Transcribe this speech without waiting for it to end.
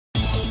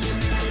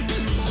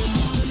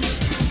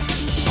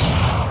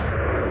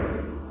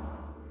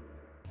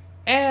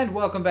And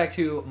welcome back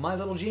to My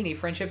Little Genie,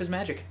 Friendship is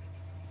Magic.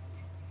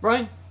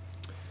 Brian?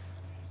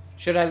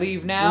 Should I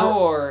leave now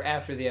or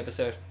after the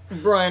episode?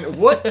 Brian,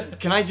 what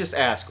can I just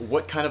ask,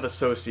 what kind of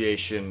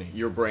association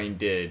your brain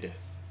did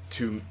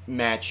to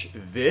match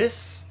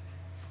this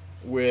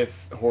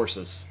with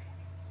horses?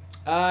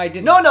 I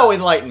didn't... No,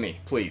 enlighten me,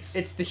 please.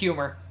 It's the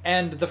humor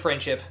and the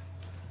friendship.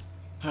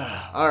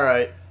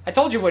 Alright. I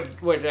told you what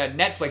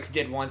Netflix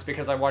did once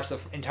because I watched the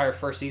entire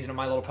first season of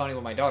My Little Pony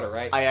with my daughter,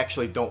 right? I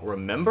actually don't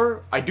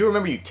remember. I do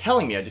remember you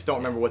telling me, I just don't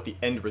remember what the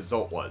end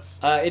result was.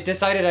 It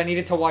decided I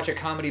needed to watch a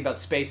comedy about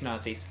space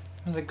Nazis.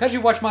 I was like, because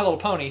you watched My Little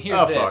Pony,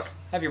 here's this.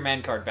 Fuck. Have your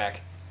man card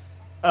back.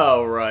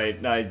 Oh,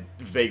 right. I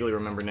vaguely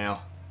remember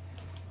now.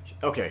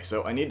 Okay,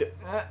 so I need to...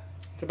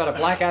 It's about a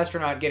black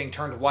astronaut getting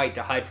turned white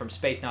to hide from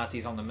space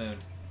Nazis on the moon.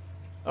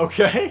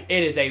 Okay.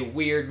 It is a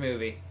weird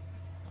movie.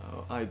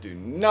 Oh, I do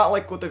not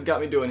like what they've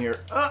got me doing here.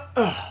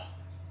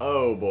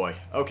 Oh, boy.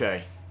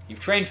 Okay.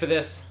 You've trained for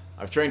this.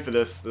 I've trained for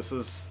this. This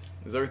is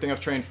everything I've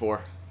trained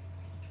for.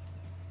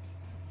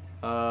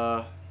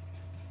 Okay,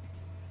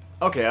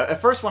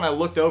 at first when I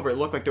looked over, it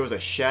looked like there was a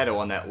shadow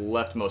on that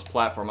leftmost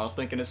platform. I was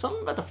thinking, is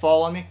something about to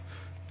fall on me?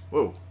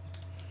 Whoa.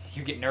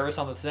 You get nervous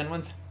on the thin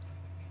ones?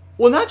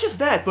 Well, not just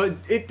that, but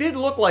it did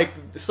look like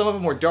some of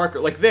them were darker.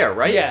 Like there,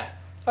 right? Yeah.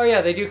 Oh,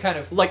 yeah, they do kind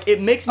of... Like,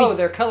 it makes me... Oh,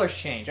 their colors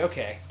change.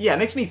 Okay. Yeah, it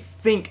makes me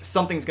think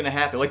something's going to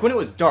happen. Like, when it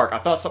was dark, I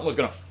thought something was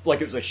going to...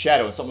 Like, it was a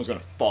shadow and something was going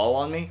to fall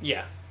on me.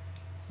 Yeah.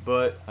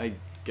 But I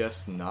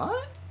guess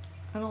not?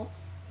 I don't...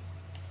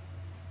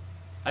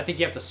 I think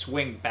you have to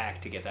swing back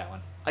to get that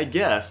one. I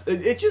guess.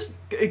 It just...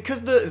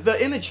 Because the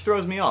image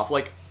throws me off.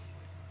 Like,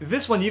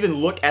 this one, you even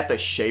look at the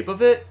shape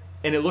of it,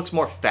 and it looks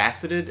more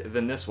faceted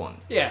than this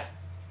one. Yeah.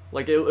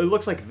 Like, it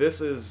looks like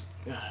this is...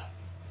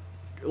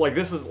 Like,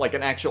 this is like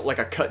an actual... Like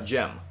a cut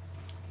gem.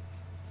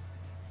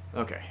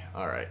 Okay,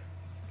 alright.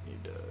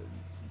 Need to...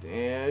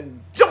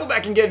 And double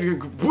back and get...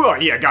 Whoa,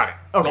 yeah, got it.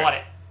 Okay. Got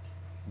it.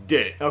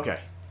 Did it. Okay.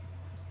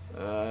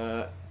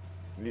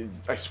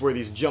 I swear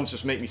these jumps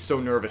just make me so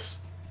nervous.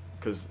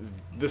 Because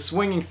the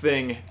swinging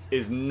thing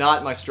is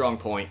not my strong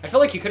point. I feel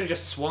like you could have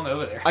just swung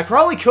over there. I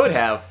probably could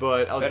have,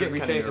 but I was Better getting be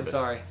kind of safe nervous.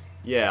 than sorry.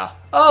 Yeah.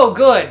 Oh,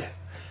 good.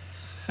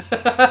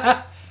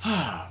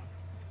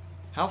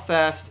 How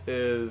fast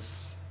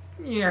is...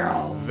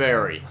 Yeah.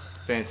 Very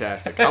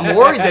fantastic. I'm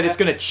worried that it's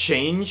going to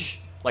change,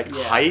 like,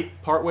 Yeah. height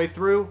partway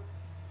through.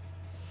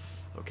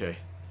 Okay.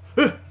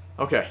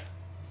 Okay.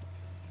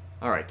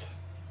 Alright.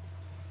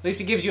 At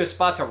least it gives you a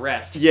spot to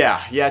rest.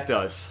 Yeah, it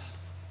does.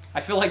 I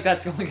feel like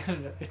it's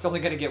only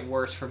gonna get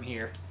worse from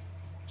here.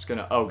 Just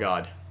gonna... Oh,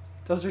 God.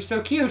 Those are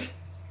so cute.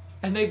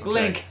 And they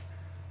blink. Okay.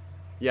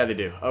 Yeah, they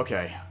do.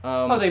 Okay.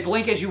 Oh, they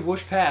blink as you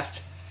whoosh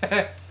past.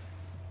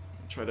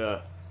 Try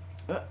to...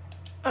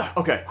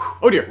 okay.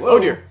 Oh, dear. Whoa. Oh,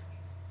 dear.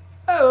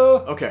 Oh.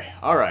 Okay.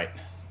 Alright.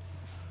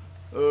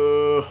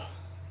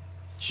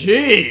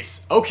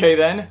 Jeez. Okay,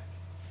 then.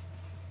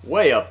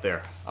 Way up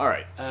there.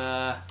 Alright.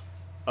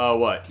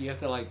 What? Do you have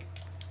to, like...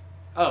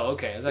 Oh,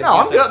 okay. No,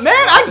 I'm good. Man,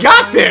 I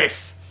got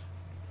this!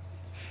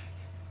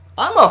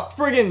 I'm a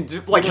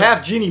friggin', like,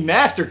 Half-Genie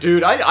master,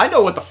 dude. I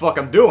know what the fuck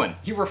I'm doing.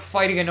 You were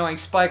fighting annoying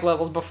spike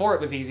levels before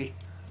it was easy.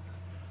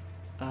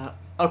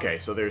 Okay,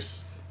 so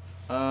there's...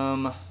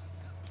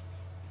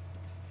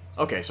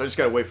 Okay, so I just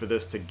gotta wait for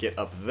this to get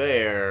up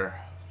there.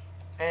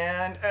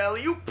 And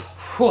alley-oop!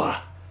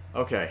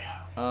 Okay,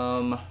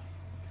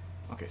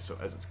 okay, so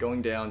as it's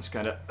going down, just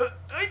kinda...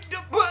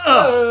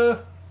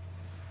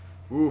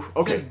 Ooh,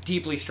 okay. This is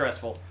deeply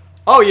stressful.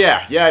 Oh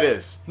yeah, it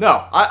is.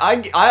 No,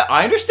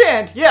 I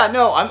understand. Yeah,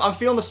 no, I'm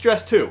feeling the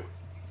stress too.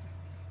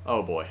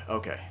 Oh boy,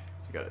 okay.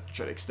 So gotta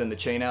try to extend the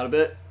chain out a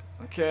bit.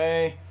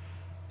 Okay.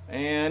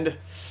 And...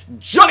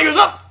 Johnny goes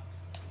up!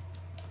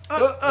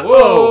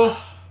 Whoa!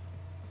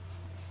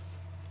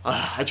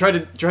 I tried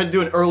to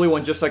do an early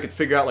one just so I could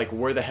figure out, like,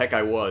 where the heck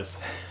I was.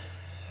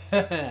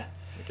 Okay,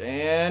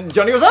 and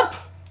Johnny goes up!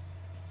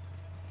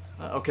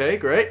 Okay,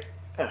 great.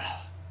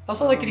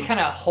 Also, like, he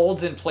kind of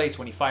holds in place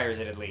when he fires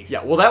it, at least.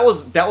 Yeah, well, that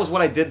was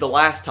what I did the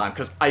last time,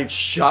 because I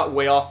shot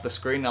way off the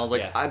screen, and I was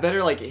like, Yeah. I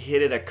better, like,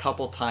 hit it a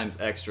couple times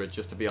extra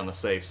just to be on the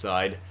safe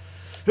side.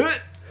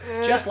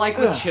 Just like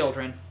with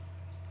children.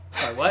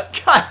 Sorry, what?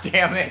 God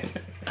damn it!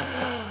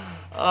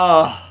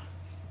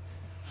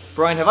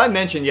 Brian, have I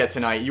mentioned yet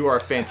tonight you are a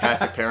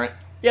fantastic parent?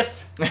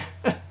 Yes.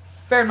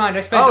 Bear in mind,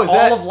 I spent Oh, all is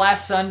that- of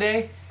last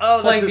Sunday Oh,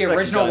 playing that's the the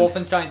original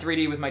section Wolfenstein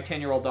 3D with my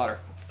 10-year-old daughter.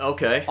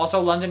 Okay. Also,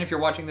 London, if you're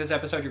watching this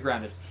episode, you're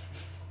grounded.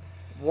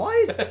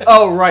 Why?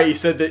 Oh, right. You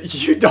said that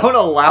you don't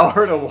allow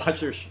her to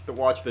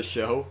watch the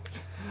show.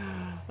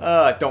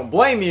 Don't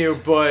blame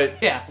you, but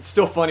Yeah. it's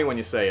still funny when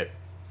you say it.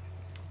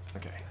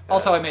 Okay.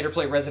 Also, I made her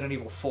play Resident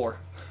Evil 4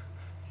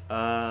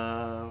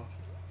 I'm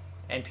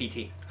and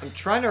PT.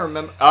 trying to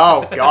remember.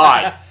 Oh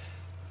God.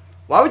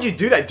 Why would you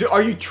do that?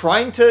 Are you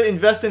trying to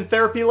invest in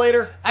therapy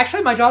later?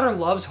 Actually, my daughter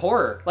loves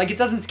horror. Like, it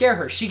doesn't scare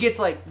her. She gets,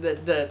 like, she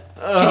gets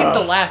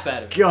the laugh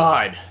out of it.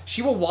 God.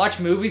 She will watch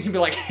movies and be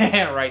like,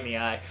 right in the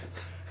eye.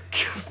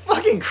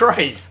 Fucking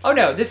Christ. Oh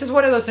no, this is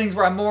one of those things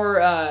where I'm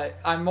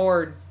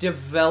more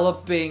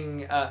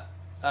developing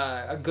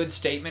a good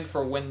statement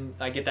for when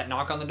I get that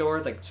knock on the door.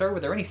 It's like, sir, were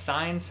there any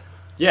signs?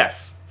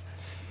 Yes.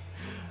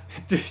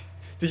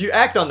 Did you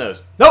act on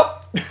those?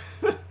 Nope.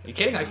 Are you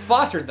kidding? I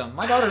fostered them.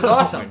 My daughter's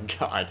awesome. Oh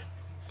my god.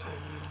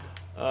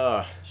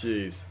 Oh,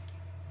 jeez.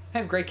 I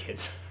have great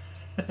kids.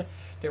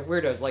 They're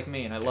weirdos like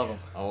me, and I love them.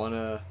 I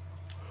wanna.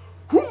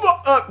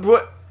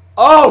 What?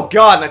 Oh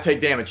god, and I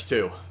take damage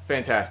too.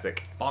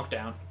 Fantastic. Bonk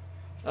down.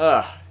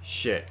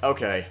 Shit.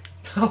 Okay.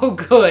 Oh,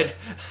 good.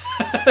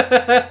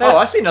 Oh,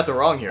 I see nothing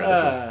wrong here.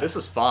 This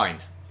is fine.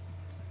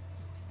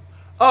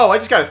 Oh, I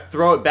just gotta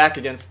throw it back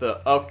against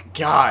the. Oh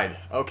god.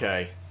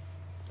 Okay.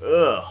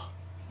 Ugh.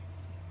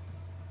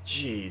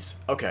 Jeez.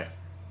 Okay.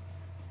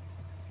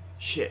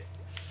 Shit.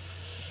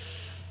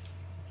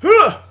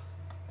 Huh.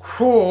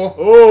 Cool.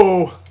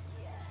 Oh.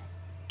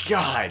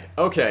 God.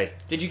 Okay.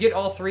 Did you get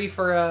all 3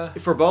 for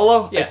For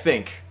Bolo? Yeah.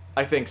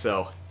 I think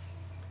so.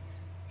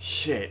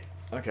 Shit.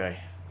 Okay.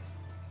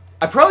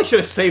 I probably should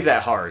have saved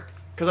that heart.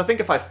 Because I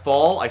think if I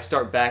fall, I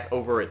start back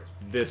over at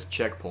this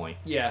checkpoint.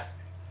 Yeah.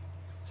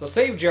 So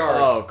save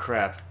jars. Oh,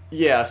 crap.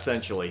 Yeah,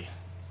 essentially.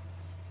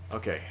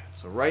 Okay,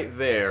 so right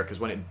there, because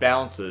when it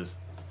bounces,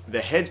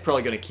 the head's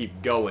probably going to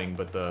keep going,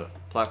 but the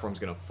platform's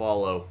going to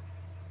follow.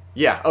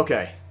 Yeah,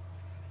 okay.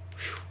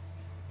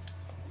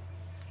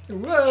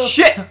 Whoa.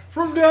 Shit!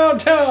 From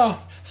downtown!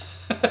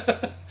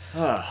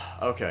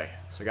 Okay,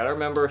 so I gotta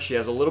remember, she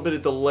has a little bit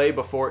of delay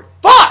before it...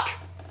 Fuck!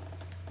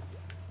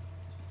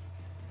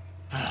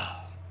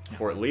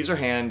 Before it leaves her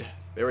hand.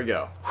 There we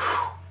go.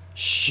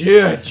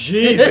 Shit,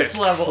 Jesus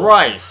level.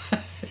 Christ.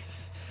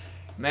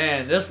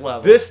 Man, this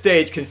level. This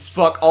stage can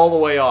fuck all the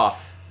way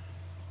off.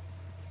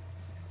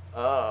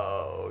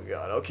 Oh,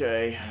 God,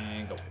 okay.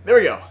 And go. There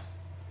we go.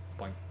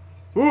 Boing.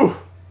 Ooh.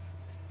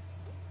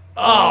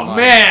 Oh,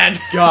 man.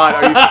 God,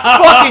 are you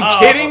fucking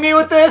kidding me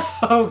with this?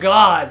 Oh,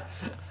 God.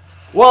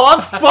 Well,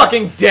 I'm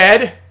fucking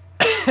dead.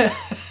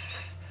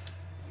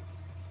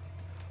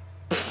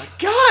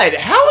 God,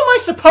 how am I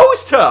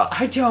supposed to?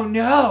 I don't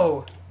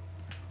know.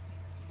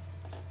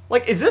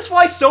 Like, is this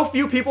why so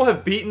few people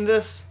have beaten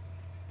this?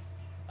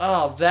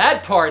 Oh,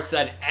 that part's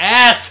an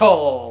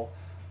asshole.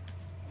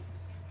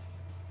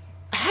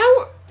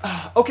 How?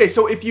 Okay,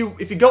 so if you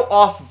go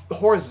off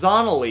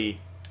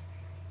horizontally,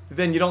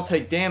 then you don't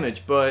take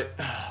damage. But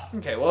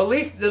Okay, well at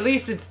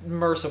least it's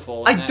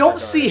merciful. I don't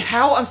see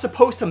how I'm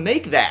supposed to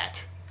make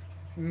that.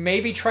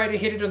 Maybe try to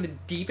hit it on the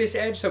deepest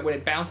edge, so when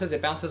it bounces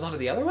onto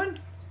the other one.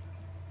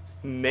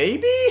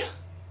 Maybe.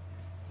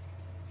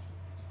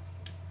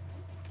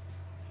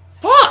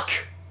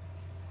 Fuck.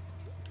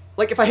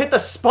 Like if I hit the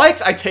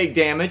spikes, I take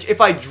damage. If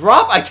I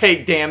drop, I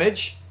take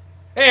damage.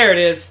 There it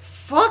is.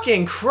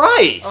 Fucking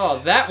Christ.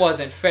 Oh, that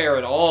wasn't fair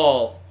at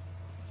all.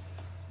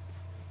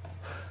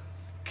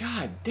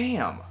 God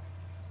damn.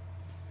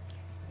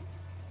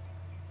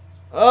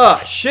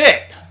 Ugh,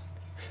 shit.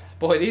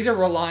 Boy, these are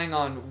relying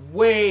on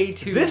way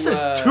too... This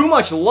is too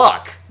much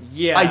luck.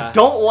 Yeah. I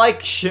don't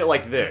like shit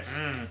like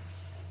this.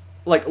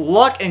 Like,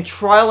 luck and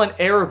trial and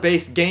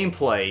error-based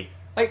gameplay.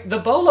 Like, the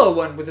Bolo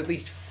one was at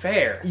least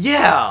fair.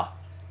 Yeah.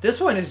 This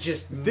one is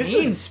just This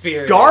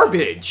mean-spirited. is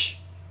garbage.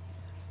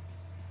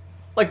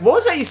 Like, what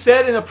was that you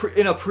said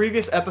in a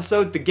previous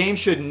episode? The game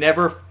should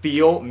never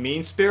feel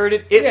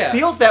mean-spirited. It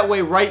feels that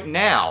way right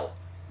now.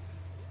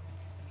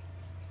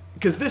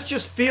 Because this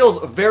just feels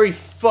very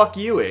fuck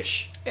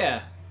you-ish.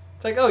 Yeah.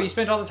 It's like, oh, you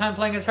spent all the time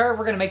playing as her?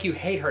 We're going to make you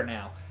hate her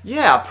now.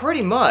 Yeah,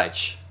 pretty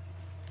much.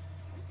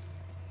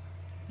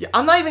 Yeah,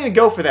 I'm not even going to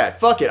go for that.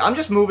 Fuck it. I'm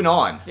just moving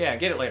on. Yeah,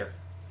 get it later.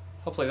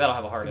 Hopefully that'll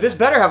have a heart in This it.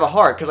 better have a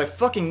heart, because I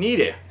fucking need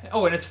it.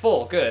 Oh, and it's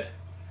full. Good.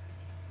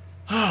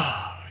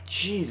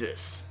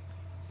 Jesus.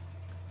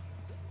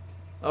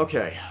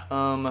 Okay,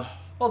 Well,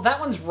 that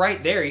one's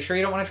right there. You sure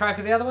you don't want to try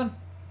for the other one?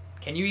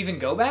 Can you even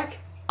go back?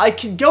 I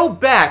can go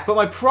back, but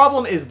my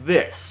problem is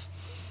this.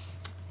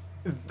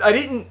 I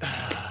didn't...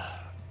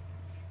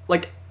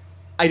 Like,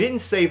 I didn't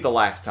save the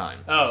last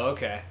time. Oh,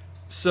 okay.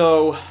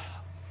 So,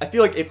 I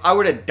feel like if I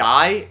were to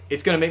die,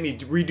 it's going to make me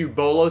redo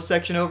Bolo's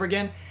section over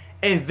again,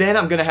 and then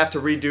I'm going to have to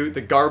redo the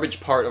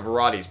garbage part of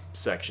Roddy's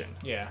section.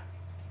 Yeah.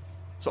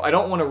 So I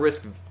don't want to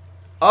risk...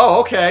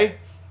 Oh, okay.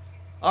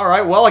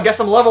 Alright, well, I guess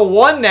I'm level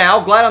 1 now.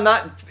 Glad I'm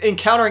not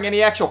encountering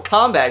any actual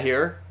combat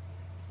here.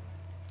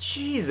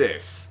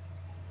 Jesus.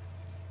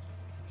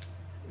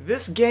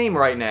 This game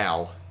right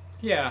now.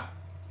 Yeah.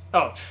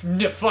 Oh,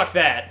 fuck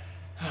that.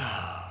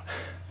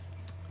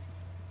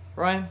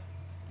 Ryan?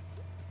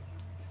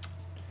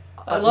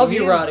 I love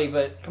you, and- Roddy,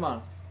 but come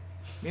on.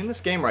 Me and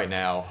this game right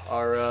now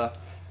are,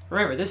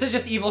 Remember, this is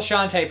just evil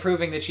Shantae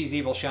proving that she's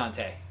evil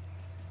Shantae.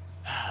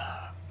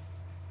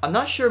 I'm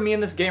not sure me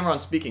and this game are on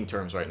speaking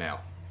terms right now.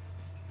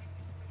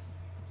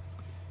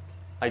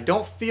 I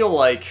don't feel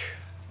like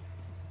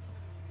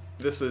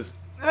this is...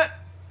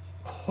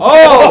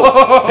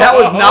 Oh! That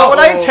was not what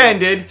I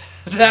intended.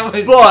 That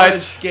was But-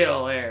 good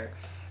skill there.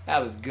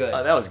 That was good.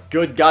 That was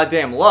good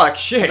goddamn luck.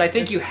 Shit. I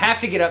think you have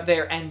to get up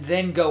there and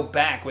then go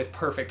back with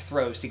perfect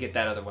throws to get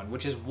that other one,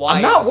 which is why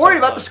I'm not worried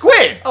about the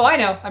squid. Oh, I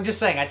know. I'm just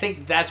saying. I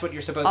think that's what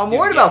you're supposed to do. I'm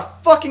worried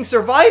about fucking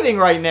surviving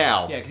right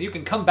now. Yeah, because you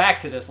can come back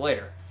to this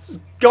later. This is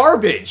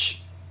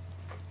garbage.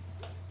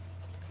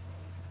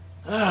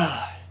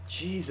 Ah,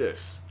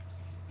 Jesus.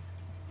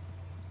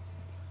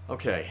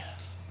 Okay.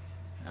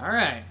 All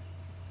right.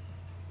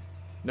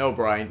 No,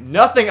 Brian.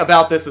 Nothing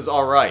about this is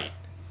all right.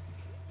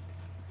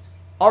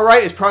 All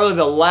right is probably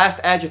the last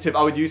adjective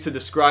I would use to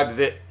describe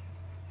that.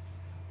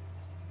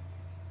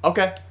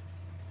 Okay.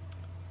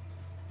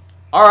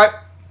 All right.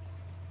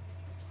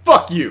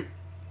 Fuck you.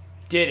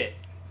 Did it.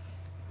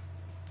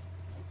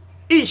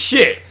 Eat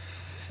shit.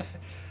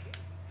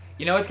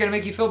 You know what's going to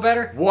make you feel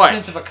better? What?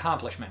 Sense of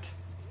accomplishment.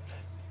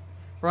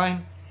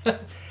 Brian?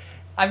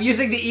 I'm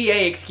using the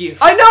EA excuse.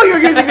 I know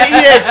you're using the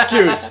EA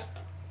excuse.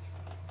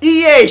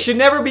 EA should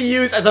never be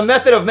used as a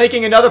method of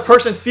making another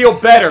person feel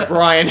better,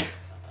 Brian.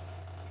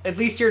 At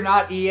least you're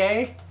not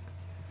EA.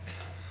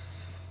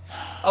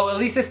 Oh, at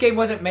least this game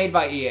wasn't made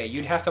by EA.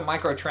 You'd have to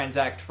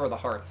microtransact for the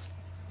hearts.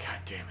 God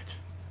damn it.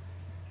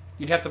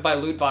 You'd have to buy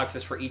loot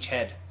boxes for each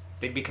head.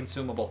 They'd be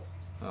consumable.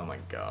 Oh my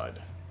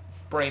god.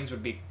 Brains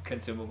would be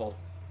consumable.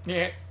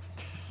 Yeah.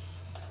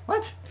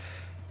 What?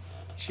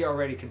 She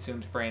already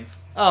consumed brains.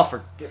 Oh,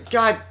 for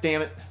god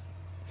damn it.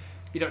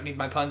 You don't need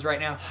my puns right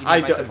now? You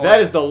need my support? That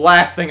is the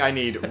last thing I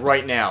need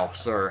right now,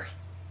 sir.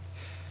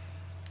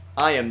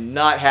 I am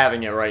not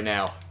having it right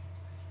now.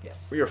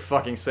 Yes. We are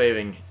fucking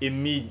saving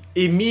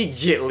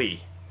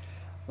immediately.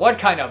 What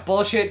kind of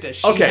bullshit does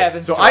she have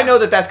in store? So I know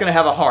that that's going to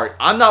have a heart.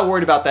 I'm not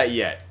worried about that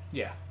yet.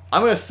 Yeah.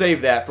 I'm going to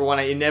save that for when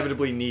I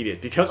inevitably need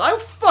it. Because I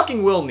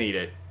fucking will need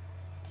it.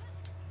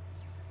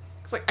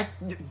 It's like,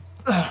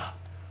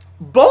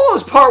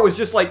 Bolo's part was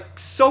just like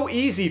so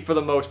easy for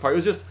the most part. It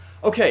was just,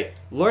 okay,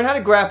 learn how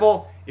to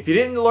grapple. If you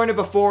didn't learn it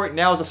before,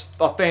 now is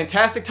a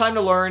fantastic time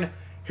to learn.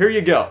 Here you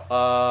go.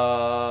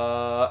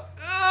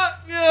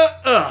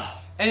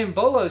 And in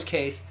Bolo's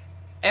case,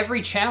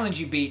 every challenge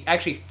you beat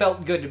actually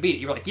felt good to beat it.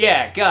 You were like,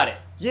 yeah, got it.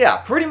 Yeah,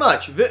 pretty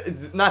much.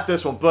 Not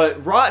this one,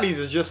 but Rodney's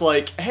is just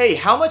like, hey,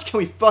 how much can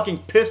we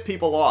fucking piss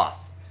people off?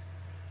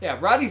 Yeah,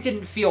 Roddy's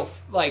didn't feel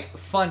like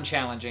fun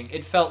challenging.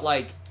 It felt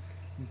like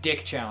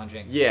dick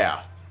challenging.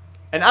 Yeah.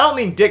 And I don't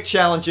mean dick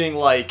challenging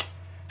like,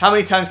 how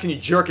many times can you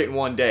jerk it in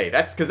one day?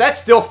 That's because that's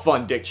still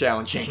fun dick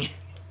challenging.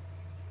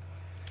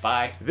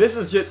 Bye. This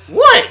is just...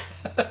 What?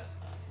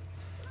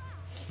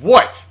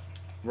 What?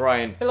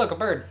 Ryan. Hey, look, a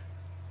bird.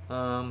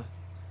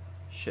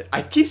 Shit.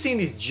 I keep seeing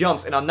these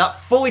jumps, and I'm not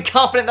fully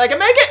confident that I can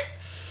make it!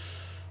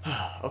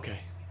 Okay.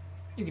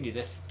 You can do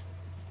this.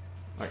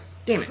 Alright.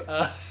 Damn it.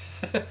 Well,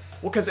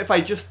 because if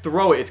I just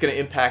throw it, it's going to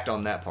impact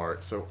on that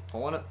part. So, I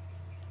want to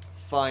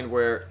find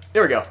where...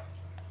 There we go.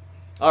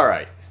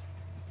 Alright.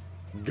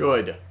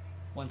 Good.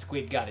 One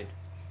squid got it.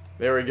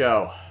 There we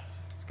go.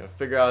 Just gotta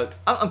figure out...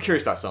 I'm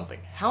curious about something.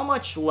 How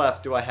much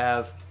left do I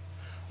have?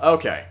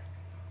 Okay.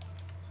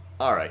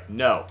 Alright,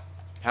 no.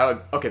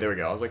 Okay, there we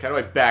go. I was like, how do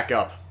I back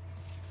up?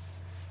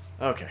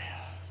 Okay.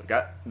 So I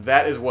got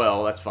that as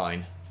well. That's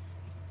fine.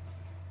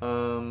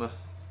 This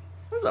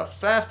is a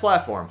fast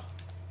platform.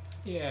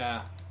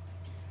 Yeah.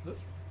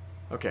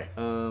 Okay,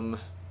 Oh,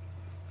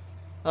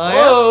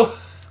 Whoa! yeah?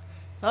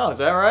 Oh, is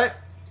that right?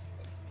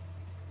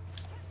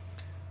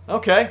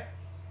 Okay.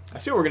 I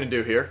see what we're gonna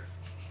do here.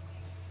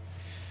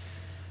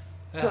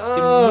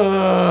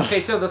 Okay,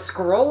 so the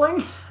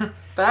scrolling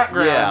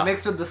background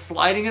mixed with the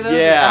sliding of those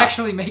is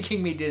actually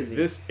making me dizzy.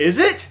 Is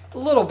it? A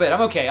little bit.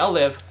 I'm okay. I'll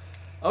live.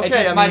 Okay, It's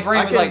just I my mean,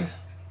 brain was like,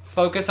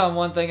 focus on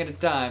one thing at a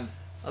time.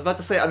 I was about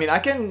to say, I mean, I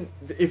can...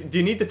 do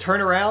you need to turn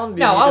around?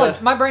 No,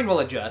 my brain will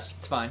adjust.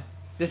 It's fine.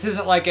 This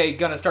isn't like a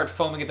gonna start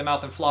foaming at the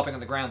mouth and flopping on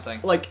the ground thing.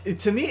 Like,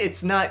 to me,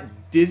 it's not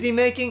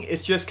dizzy-making.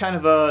 It's just kind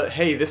of a,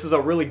 hey, this is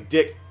a really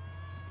dick...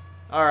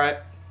 Alright.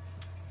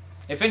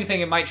 If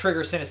anything, it might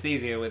trigger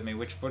synesthesia with me,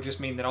 which will just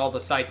mean that all the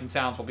sights and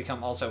sounds will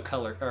become also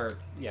colors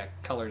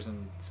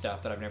and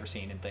stuff that I've never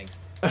seen in things.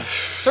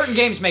 Certain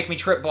games make me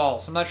trip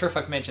balls. I'm not sure if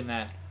I've mentioned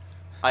that.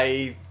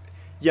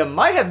 You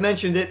might have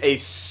mentioned it a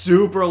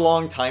super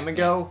long time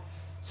ago.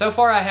 So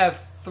far, I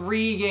have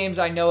 3 games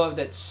I know of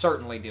that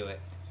certainly do it.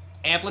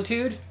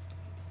 Amplitude,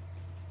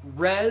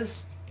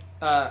 Rez,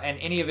 and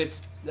any of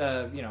its,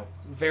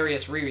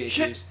 various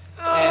reissues,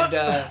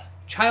 and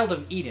Child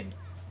of Eden.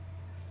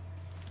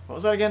 What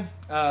was that again?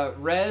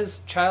 Rez,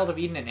 Child of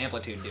Eden, and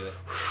Amplitude do it.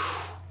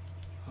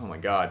 Oh my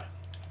god.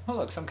 Oh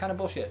look, some kind of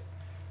bullshit.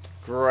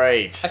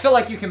 Great. I feel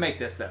like you can make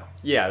this though.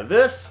 Yeah,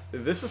 this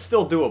is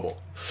still doable.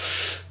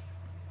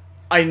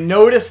 I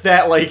noticed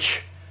that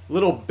like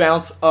little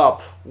bounce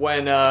up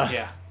when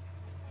Yeah.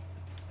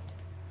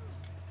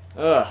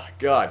 Oh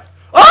god.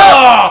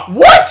 Oh!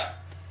 What?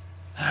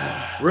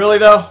 Really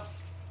though?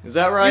 Is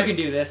that right? You can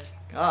do this.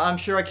 I'm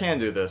sure I can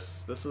do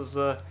this. This is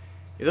it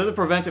doesn't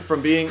prevent it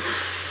from being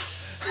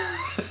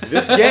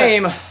this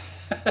game.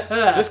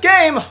 This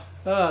game.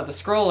 The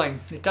scrolling.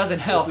 It doesn't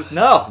help.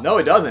 No,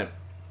 it doesn't.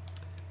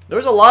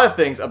 There's a lot of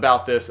things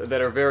about this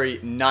that are very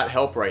not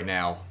help right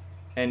now.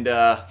 And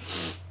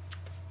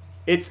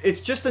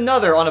It's just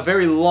another on a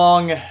very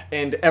long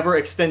and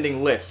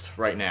ever-extending list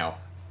right now.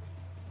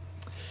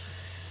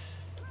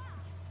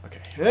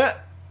 Okay.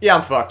 Yeah,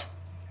 I'm fucked.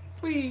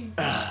 Whee.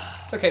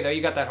 It's okay, though.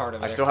 You got that heart over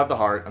there. I still have the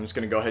heart. I'm just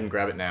going to go ahead and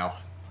grab it now.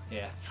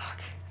 Yeah. Fuck.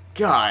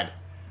 God.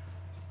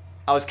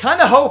 I was kind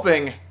of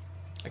hoping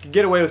I could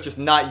get away with just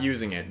not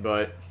using it,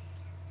 but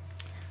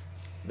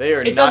they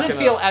are It not doesn't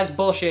feel as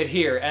bullshit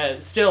here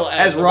as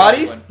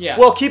Roddy's? Yeah.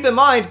 Well, keep in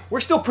mind, we're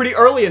still pretty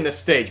early in this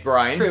stage,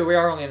 Brian. True, we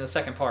are only in the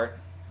second part.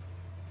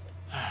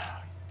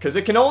 Because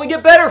it can only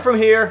get better from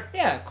here.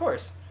 Yeah, of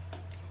course.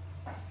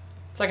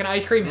 It's like an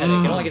ice cream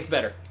headache. It only gets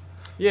better.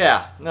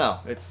 Yeah, no,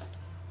 it's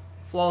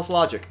flawless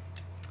logic.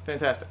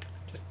 Fantastic.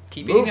 Just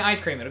keep eating the ice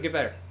cream. It'll get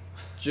better.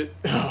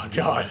 Oh,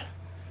 God.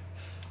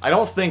 I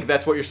don't think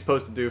that's what you're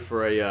supposed to do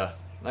for a an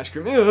ice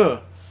cream.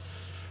 Ugh.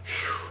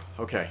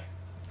 Okay.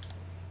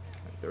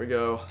 There we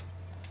go.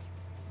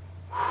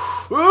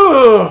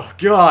 Oh,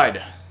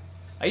 God.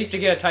 I used to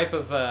get a type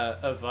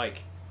of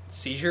like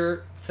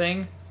seizure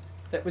thing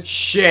that was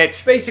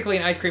Shit. basically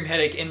an ice cream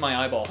headache in my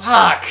eyeball.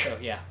 Fuck. So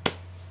yeah,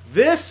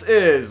 This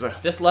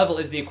level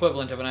is the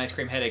equivalent of an ice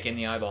cream headache in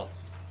the eyeball.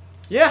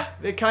 Yeah,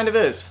 it kind of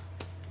is.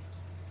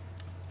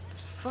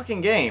 This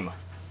fucking game.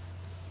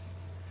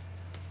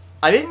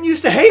 I didn't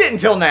used to hate it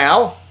until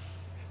now.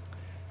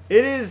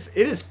 It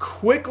is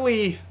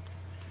quickly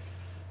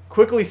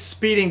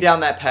speeding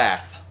down that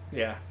path.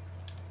 Yeah.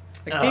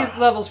 Like these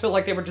levels feel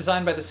like they were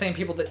designed by the same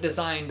people that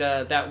designed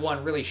that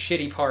one really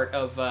shitty part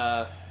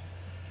of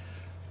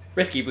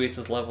Risky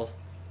Boots' level.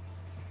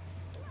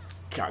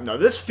 God, no,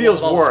 this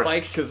feels all the worse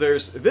spikes.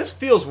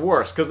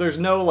 because there's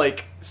no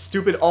like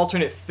stupid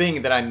alternate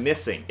thing that I'm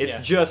missing. It's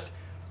Yeah. just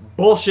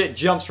bullshit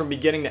jumps from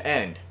beginning to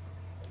end.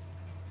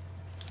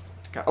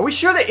 God, are we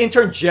sure that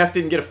intern Jeff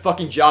didn't get a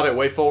fucking job at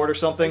WayForward or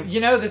something? You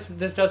know, this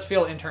does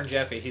feel intern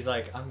Jeffy. He's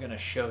like, I'm gonna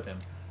show them.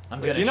 I'm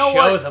gonna you know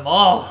show what? them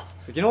all.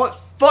 It's like, you know what?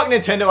 Fuck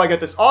Nintendo, I got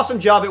this awesome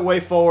job at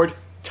WayForward.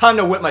 Time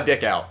to whip my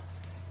dick out.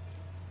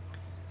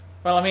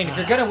 Well, I mean, if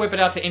you're gonna whip it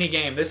out to any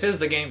game, this is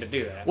the game to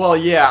do that. Well,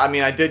 yeah, I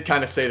mean, I did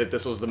kind of say that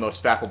this was the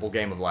most fappable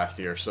game of last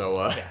year,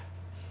 so, Yeah.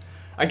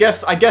 I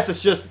guess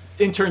it's just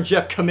intern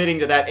Jeff committing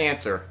to that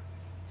answer.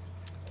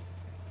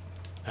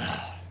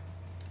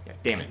 Yeah,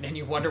 damn it. And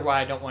you wonder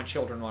why I don't want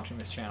children watching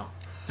this channel.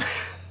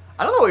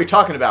 I don't know what you're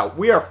talking about.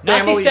 We are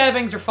family... Nazi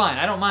stabbings are fine.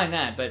 I don't mind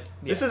that, but...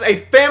 Yeah. This is a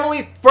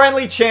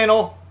family-friendly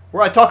channel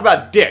where I talk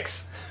about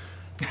dicks.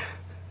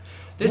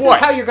 This What? is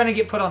how you're gonna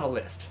get put on a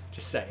list.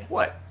 Just saying.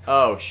 What?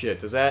 Oh, shit.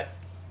 Does that...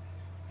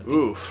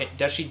 Oof. Hey,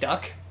 does she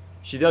duck?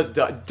 She does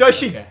duck. Does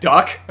she Okay.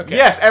 duck? Okay.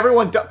 Yes,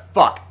 everyone duck.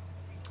 Fuck.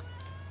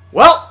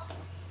 Well,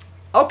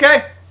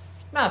 okay.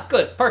 No, it's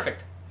good. It's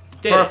perfect.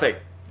 Did it.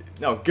 Perfect.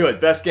 No, good.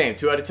 Best game.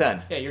 2 out of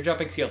 10. Yeah, your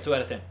jumping skill, 2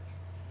 out of 10.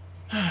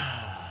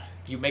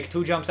 You make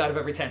 2 jumps out of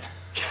every 10.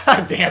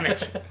 God damn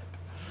it.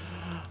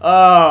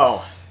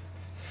 Oh.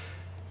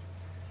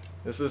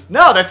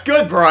 No, that's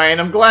good, Brian.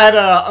 I'm glad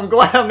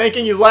I'm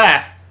making you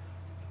laugh.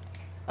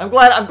 I'm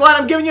glad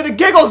I'm giving you the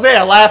giggles there,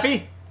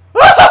 Laffy.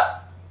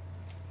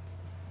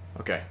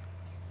 Okay.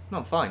 No,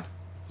 I'm fine.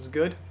 This is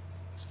good.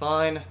 It's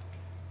fine.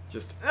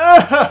 Just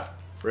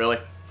really?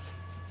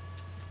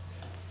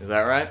 Is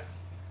that right?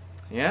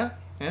 Yeah?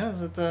 Yeah,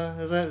 is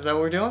that what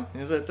we're doing?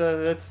 Is it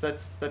that's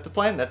the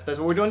plan? That's what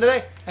we're doing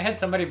today? I had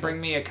somebody bring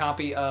me a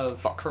copy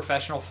of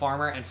Professional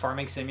Farmer and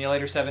Farming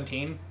Simulator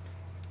 17. And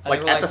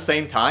Like they were at the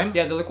same time?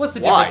 Yeah, they're like, what's the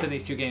Why? difference in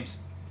these 2 games?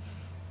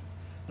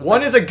 I was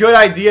One like, is a good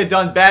idea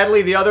done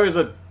badly, the other is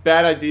a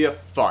bad idea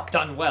fucked.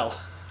 done well.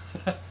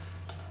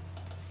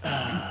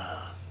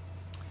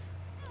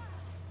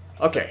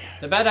 Okay.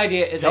 The bad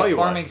idea is Tell a you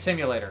what. farming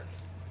simulator.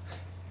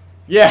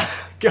 Yeah,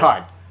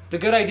 God. The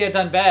good idea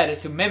done bad is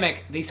to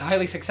mimic these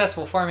highly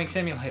successful farming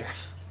simulator.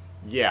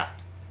 Yeah.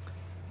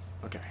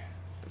 Okay.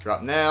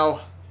 Drop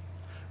now.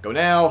 Go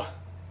now.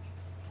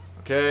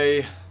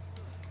 Okay.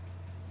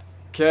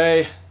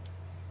 Okay.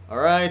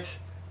 Alright.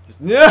 Just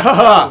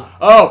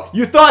Oh,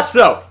 you thought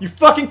so! You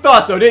fucking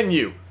thought so, didn't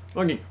you?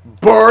 Fucking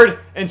bird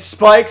and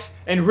spikes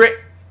and Oh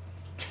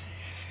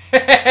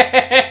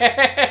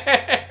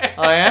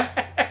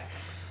yeah?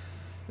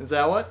 Is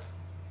that what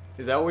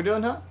we're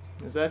doing, huh?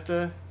 Is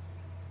that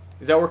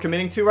what we're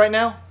committing to right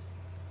now?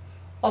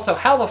 Also,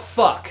 how the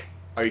fuck?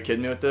 Are you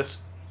kidding me with this?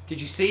 Did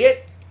you see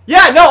it?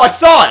 Yeah, no, I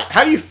saw it!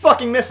 How do you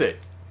fucking miss it?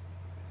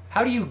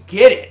 How do you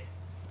get it?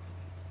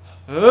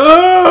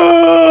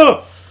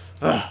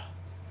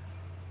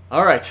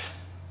 Alright.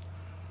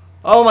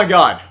 Oh my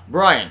god.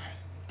 Brian.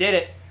 Did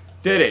it.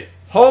 Did it.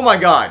 Oh my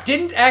god.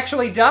 Didn't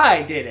actually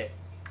die, did it?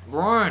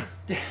 Brian.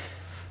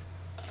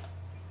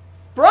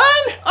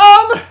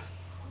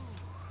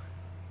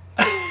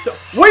 So,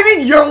 what do you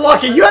mean you're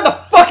lucky? You had the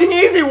fucking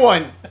easy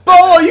one!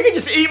 Bolo, you can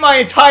just eat my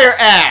entire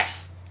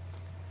ass!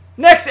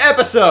 Next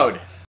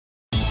episode!